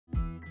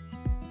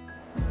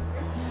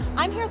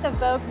I'm here at the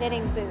Vogue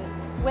knitting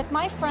booth with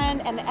my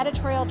friend and the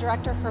editorial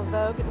director for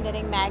Vogue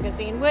Knitting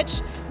magazine,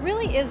 which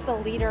really is the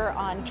leader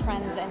on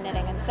trends in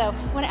knitting. And so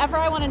whenever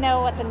I want to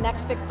know what the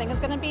next big thing is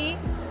going to be,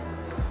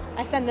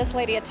 I send this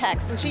lady a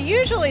text, and she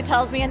usually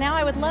tells me, and now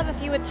I would love if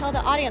you would tell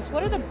the audience,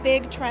 what are the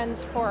big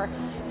trends for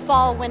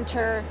fall,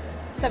 winter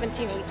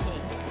 17-18?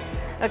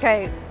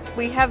 Okay,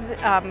 we have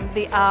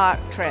the art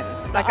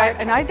trends.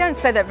 And I don't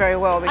say that very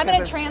well. I'm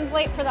going to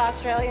translate for the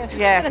Australian, for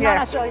the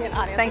non-Australian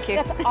audience. Thank you.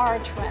 That's our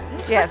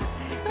trends. Yes.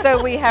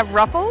 So we have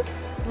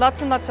ruffles, lots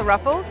and lots of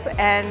ruffles,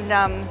 and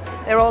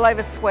they're all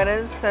over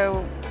sweaters.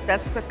 So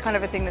that's the kind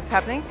of a thing that's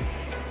happening.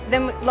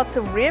 Then lots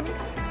of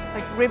ribs,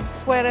 like rib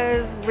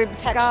sweaters, rib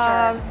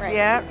scarves,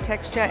 right.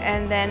 texture,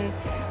 and then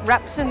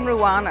wraps and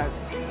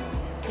ruanas.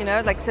 You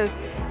know, like so,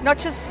 not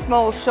just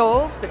small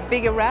shawls, but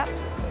bigger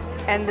wraps.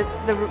 And the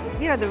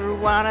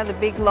ruana, the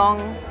big long,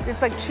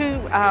 it's like two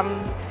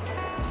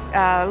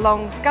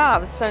long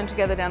scarves sewn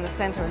together down the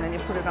center, and then you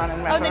put it on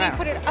and wrap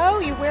it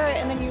around. You wear it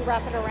and then you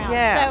wrap it around.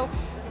 Yeah.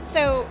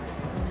 So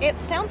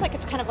it sounds like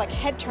it's kind of like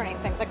head turning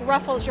things. Like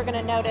ruffles, you're going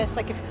to notice,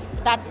 like if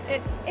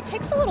it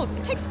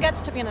takes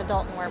guts to be an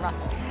adult and wear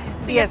ruffles.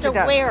 So you have to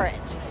wear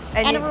it.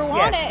 And a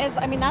ruana is,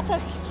 I mean, that's a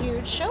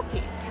huge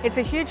showpiece. It's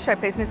a huge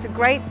showpiece, and it's a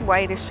great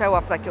way to show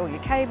off like all your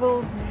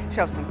cables,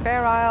 show off some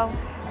Fair Isle,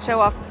 show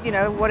off, you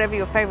know, whatever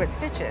your favorite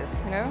stitch is,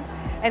 you know.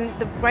 And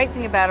the great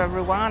thing about a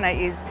ruana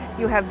is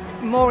you have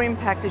more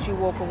impact as you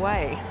walk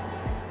away.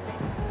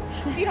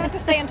 So you don't have to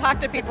stay and talk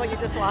to people, you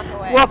just walk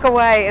away. Walk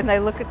away and they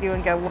look at you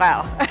and go,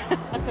 wow.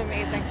 That's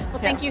amazing. Well,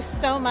 thank you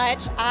so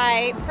much.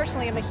 I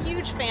personally am a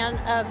huge fan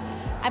of,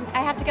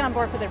 I have to get on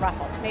board for the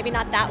ruffles. Maybe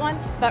not that one,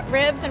 but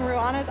ribs and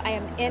ruanas, I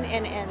am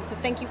in. So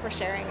thank you for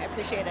sharing. I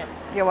appreciate it.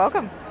 You're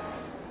welcome.